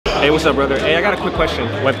Hey, what's up, brother? Hey, I got a quick question.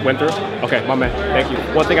 Went through? Okay, my man. Thank you.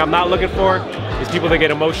 One thing I'm not looking for is people that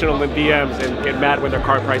get emotional in DMs and get mad when their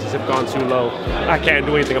card prices have gone too low. I can't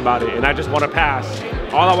do anything about it, and I just want to pass.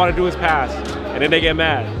 All I want to do is pass, and then they get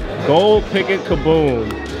mad. Gold Pickett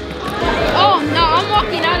Kaboom. Oh no, I'm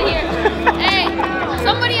walking out of here. Hey,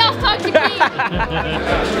 somebody else talk to me.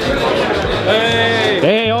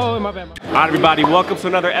 Hey, oh, my bad. All right, everybody, welcome to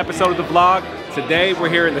another episode of the vlog. Today, we're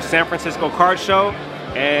here in the San Francisco card show,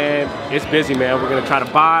 and it's busy, man. We're gonna try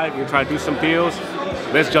to buy, we're gonna try to do some deals.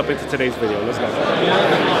 Let's jump into today's video. Let's go.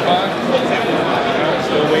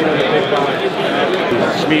 Still waiting on the big buy.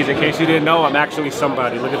 Shmeez, in case you didn't know, I'm actually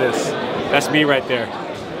somebody. Look at this. That's me right there.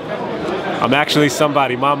 I'm actually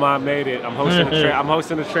somebody. My mom made it. I'm hosting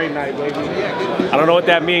a trade night, baby. I don't know what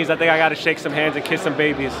that means. I think I gotta shake some hands and kiss some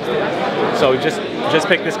babies. So just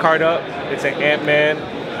picked this card up. It's an Ant-Man,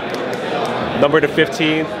 number to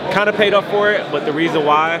 15. Kind of paid up for it, but the reason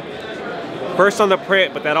why, first on the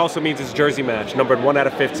print, but that also means it's jersey match, numbered 1 out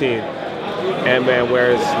of 15. Ant-Man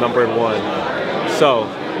wears numbered 1. So,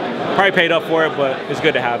 probably paid up for it, but it's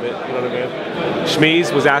good to have it, you know what I mean?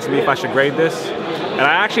 Shmeez was asking me if I should grade this, and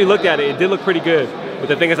I actually looked at it. It did look pretty good, but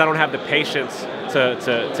the thing is I don't have the patience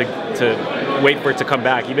to wait for it to come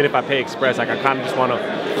back. Even if I pay express, like I kind of just want to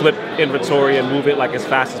flip inventory and move it like as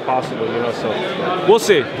fast as possible, you know, so we'll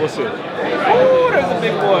see, we'll see. Oh, there's a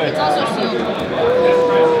big boy. It's also sealed.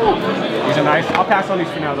 These are nice. I'll pass on these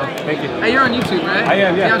for now, though. Thank you. Hey, you're on YouTube, right? I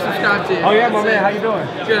am, yeah. Yeah, I'm subscribed to you. Oh, yeah, my man. How you doing?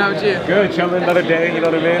 Good, how about you? Good, chilling. Another day, you know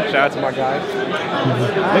what I mean? Shout out to my guys.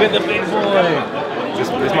 Look at the big boy.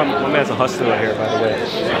 My man's a hustler right here, by the way.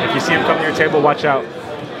 If you see him come to your table, watch out.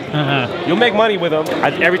 You'll make money with him.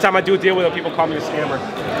 Every time I do a deal with him, people call me a scammer.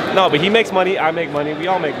 No, but he makes money, I make money, we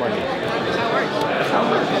all make money. Is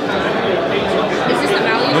this the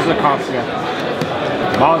value? This is the comps, yeah.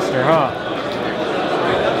 Monster, huh?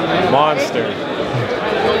 Monster.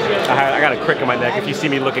 I got a crick in my neck if you see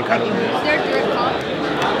me looking kind of weird. Is there a direct comp?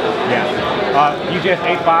 Yeah. UGS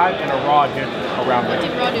 8.5 and a raw did around there.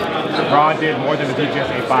 What did raw do? Raw did more than the DGS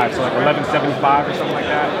 8.5, so like 11.75 or something like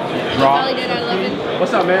that. Raw. Valued it at 11.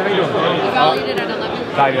 What's up, man? How you doing? You valued it at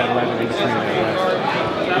 11. Valued at 11 in between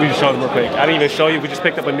there. We just showed them real quick. I didn't even show you. We just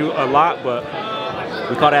picked up a lot, but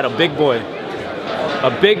we call that a big boy. A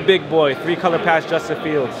big boy. 3-color patch Justin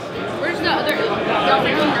Fields. Where's the other?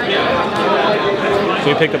 So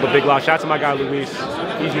we picked up a big lot. Shout out to my guy Luis.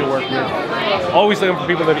 Easy to work with. Always looking for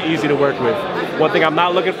people that are easy to work with. One thing I'm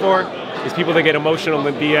not looking for is people that get emotional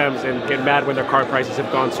in DMs and get mad when their card prices have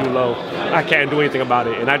gone too low. I can't do anything about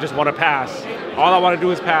it, and I just want to pass. All I want to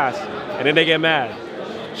do is pass, and then they get mad.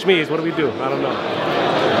 Shmeez, what do we do? I don't know.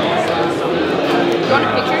 You want a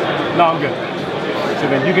picture? No, I'm good. So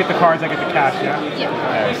then you get the cards, I get the cash, yeah? Yeah. All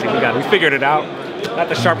right, see, we figured it out. Not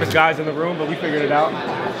the sharpest guys in the room, but we figured it out.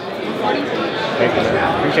 Thank you,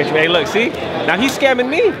 man. Appreciate you. Hey, look, see? Now he's scamming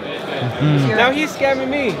me. Now he's scamming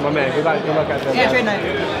me. My man, good luck out there. Yeah, trade night.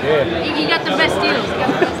 Yeah. You got the best deals.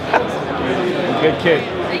 Good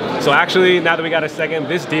kid. So actually, now that we got a second,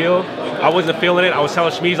 this deal, I wasn't feeling it. I was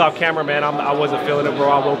telling Shmeez off camera, man, I wasn't feeling it, bro.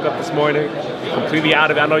 I woke up this morning completely out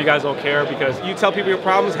of it. I know you guys don't care because you tell people your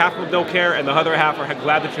problems, half of them don't care, and the other half are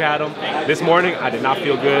glad that you had them. This morning, I did not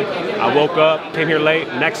feel good. I woke up, came here late,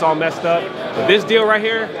 neck's all messed up. But this deal right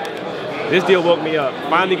here, this deal woke me up.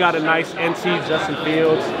 Finally got a nice NT Justin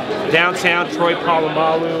Fields, downtown Troy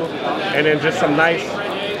Polamalu, and then just some nice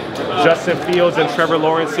Justin Fields and Trevor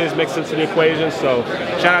Lawrence's mixed into the equation. So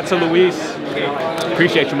shout out to Luis.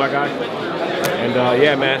 Appreciate you, my guy. And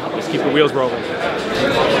yeah, man, let's keep the wheels rolling.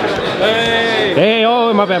 Hey! Hey,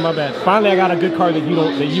 oh, my bad. Finally, I got a good card that you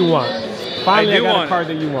want. Finally, I got a card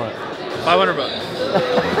that you want. 500 bucks.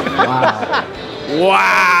 Wow.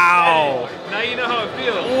 Wow! Now you know how it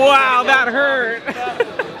feels. Wow, that hurt.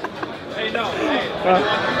 Hey, no. Hey.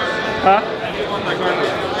 Huh?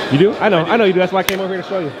 You do? I know you do. That's why I came over here to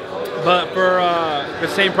show you. But for the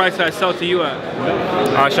same price that I sell to you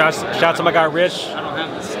at. Shout out to my guy Rich.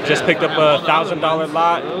 Just picked up a $1,000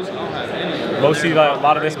 lot. Mostly a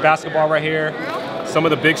lot of this basketball right here. Some of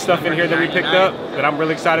the big stuff in here that we picked up that I'm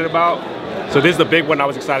really excited about. So this is the big one I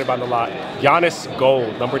was excited about in the lot. Giannis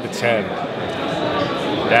Gold, number to 10.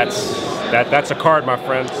 That's a card, my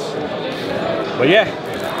friends. But yeah,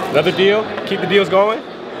 another deal. Keep the deals going.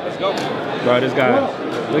 Let's go. Bro, this guy.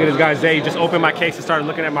 Look at this guy, Zay. He just opened my case and started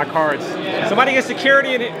looking at my cards. Somebody get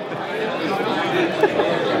security in it.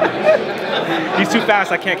 He's too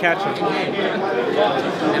fast, I can't catch him.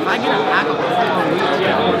 If I get a pack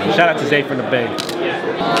of shout out to Zay from the Bay.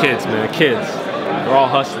 Kids, man, kids. They're all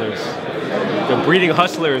hustlers. They're breeding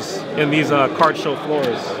hustlers in these card show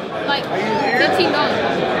floors. Like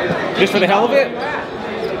 $15. Just for the hell of it?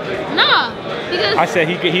 Because I said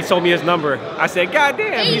he told me his number. I said,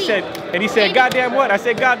 goddamn. He said, goddamn what? I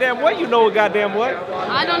said, goddamn what? You know what goddamn what?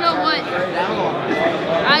 I don't know what.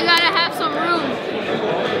 I gotta have some room.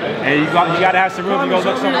 And you gotta have some room. You go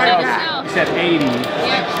look somewhere else. He said 80.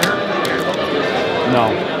 Yeah.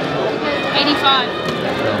 No. 85.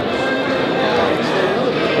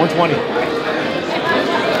 120.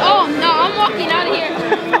 Oh no, I'm walking out of here.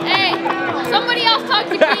 Hey, somebody else talk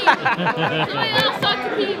to Pete. Somebody else talk to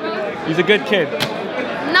Pete, bro. He's a good kid.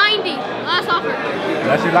 90. Last offer.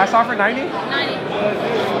 That's your last offer, 90? 90.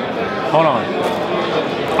 Hold on.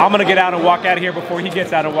 I'm gonna get out and walk out of here before he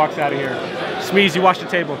gets out and walks out of here. Smeeze, you wash the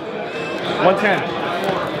table. 110.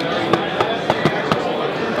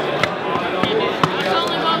 It's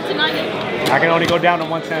only up to 90. I can only go down to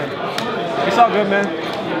 110. It's all good, man.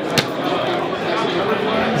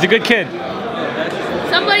 He's a good kid.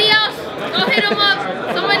 Somebody else, go hit him up.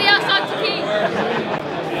 Somebody else talk to King.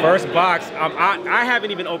 First box. I haven't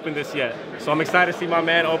even opened this yet, so I'm excited to see my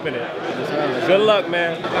man open it. Good luck,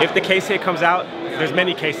 man. If the case hit comes out, there's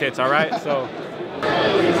many case hits, all right? So.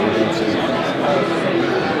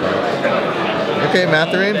 Okay,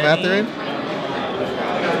 Matherin.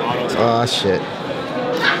 Oh shit.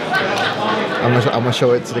 I'm gonna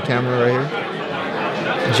show it to the camera right here.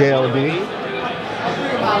 JLD.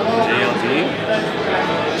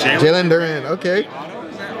 Jalen Duran. Okay.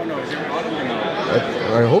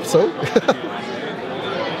 I hope so.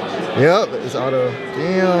 Yep, it's auto.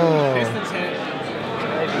 Damn. Pistons hit.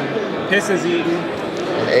 Pistons eating.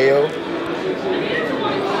 And AO.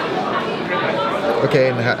 Okay,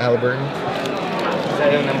 and Halliburton. Is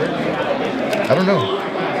that your number? I don't know.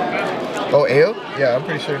 Oh, AO? Yeah, I'm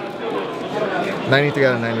pretty sure. 93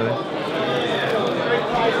 out of 99.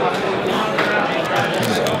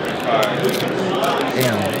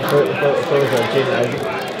 Damn. Photos of Jaden Ivey.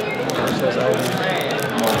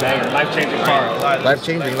 Life-changing car.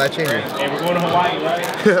 Life-changing. Hey, we're going to Hawaii,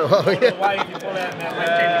 right? Oh, Hawaii, yeah. if you pull that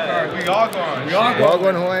life-changing car. We all going. We all We're all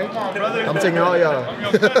going to Hawaii? I'm taking all y'all.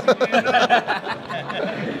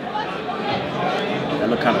 That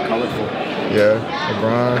look kind of colorful. Yeah,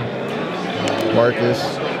 LeBron, Marcus,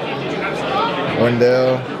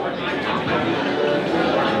 Wendell.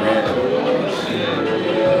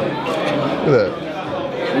 Look at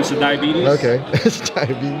that. Some diabetes. Okay, it's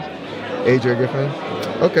diabetes. AJ Griffin.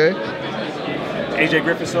 Okay. AJ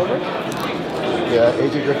Griffin silver. Yeah,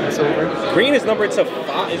 AJ Griffin silver. Green is numbered to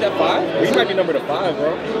 5. Is that 5? Green might be numbered to 5,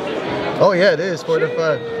 bro. Oh yeah, it is 4 to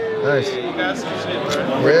 5. Nice. You got some shit, bro.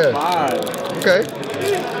 Yeah. 5. Okay.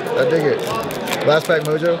 I dig it. Last pack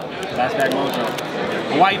mojo. Last pack mojo.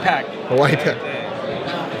 Hawaii pack. Hawaii pack.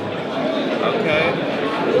 Okay.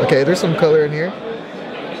 Okay, there's some color in here.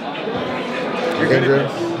 You're good Andrew. at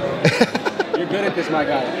this. You're good at this, my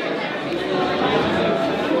guy.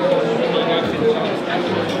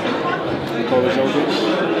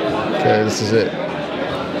 Okay, this is it.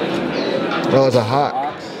 Oh, it's a hawk.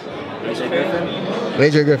 AJ Griffin.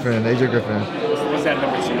 AJ Griffin. AJ Griffin. What's that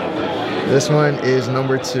number 2? This one is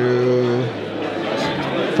number 2.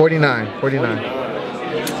 49. 49.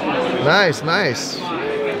 Nice, nice.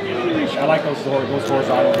 I like those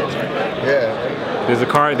horizontal hits right there. Yeah. There's a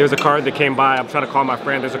card that came by. I'm trying to call my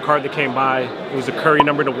friend. There's a card that came by. It was a Curry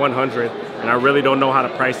number to 100, and I really don't know how to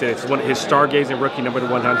price it. It's his stargazing rookie number to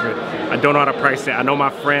 100. I don't know how to price it. I know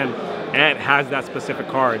my friend Ant has that specific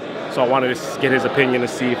card, so I wanted to get his opinion to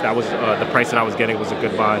see if that was the price that I was getting was a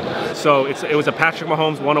good buy. So it was a Patrick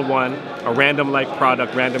Mahomes 101, a random like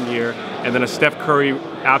product, random year, and then a Steph Curry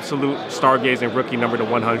absolute stargazing rookie number to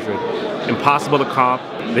 100. Impossible to comp.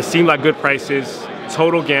 They seem like good prices.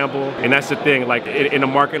 Total gamble, and that's the thing. Like in a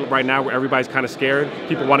market right now where everybody's kind of scared,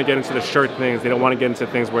 people want to get into the shirt things. They don't want to get into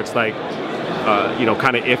things where it's like, you know,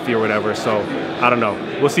 kind of iffy or whatever. So I don't know.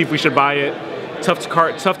 We'll see if we should buy it. Tough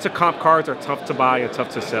to comp cards are tough to buy and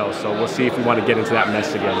tough to sell. So we'll see if we want to get into that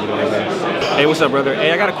mess again. You know what I mean? Hey, what's up, brother?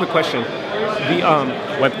 Hey, I got a quick question. The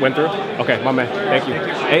went through. Okay, my man. Thank you.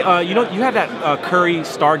 Hey, you know you have that Curry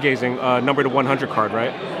stargazing number to 100 card,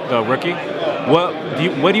 right? The rookie.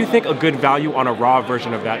 What do you think a good value on a raw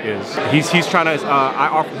version of that is? He's trying to.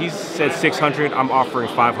 He said 600. I'm offering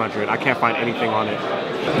 500. I can't find anything on it.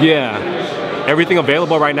 Yeah. Everything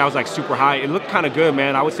available right now is like super high. It looked kind of good,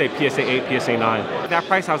 man. I would say PSA 8, PSA 9. That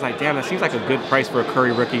price, I was like, damn, that seems like a good price for a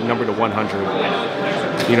Curry rookie number to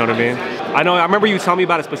 100. You know what I mean? I remember you telling me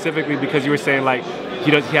about it specifically because you were saying like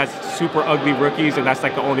he has super ugly rookies and that's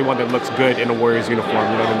like the only one that looks good in a Warriors uniform.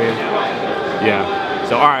 You know what I mean? Yeah.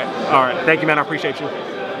 So all right. Thank you, man. I appreciate you.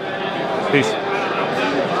 Peace.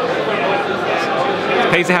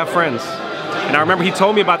 It pays to have friends. And I remember he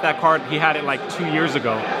told me about that card. He had it like 2 years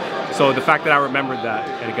ago. So the fact that I remembered that,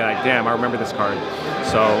 and again, like, damn, I remember this card.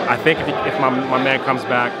 So I think if my man comes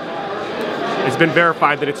back, it's been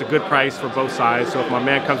verified that it's a good price for both sides. So if my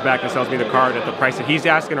man comes back and sells me the card at the price that he's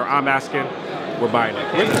asking or I'm asking, we're buying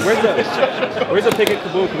it. Where's the Pickett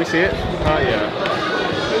Kaboom? Can we see it? Oh yeah.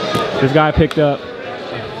 This guy picked up.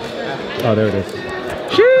 Oh, there it is.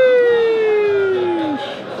 Sheesh.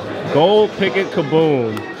 Gold Pickett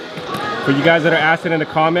Kaboom. For you guys that are asking in the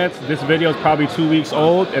comments, this video is probably 2 weeks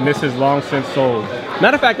old and this is long since sold.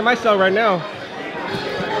 Matter of fact, it might sell right now.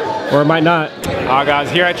 Or it might not. Alright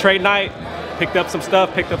guys, here at trade night, picked up some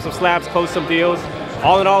stuff, picked up some slabs, closed some deals.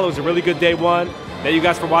 All in all, it was a really good day one. Thank you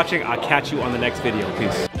guys for watching. I'll catch you on the next video.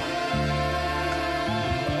 Peace.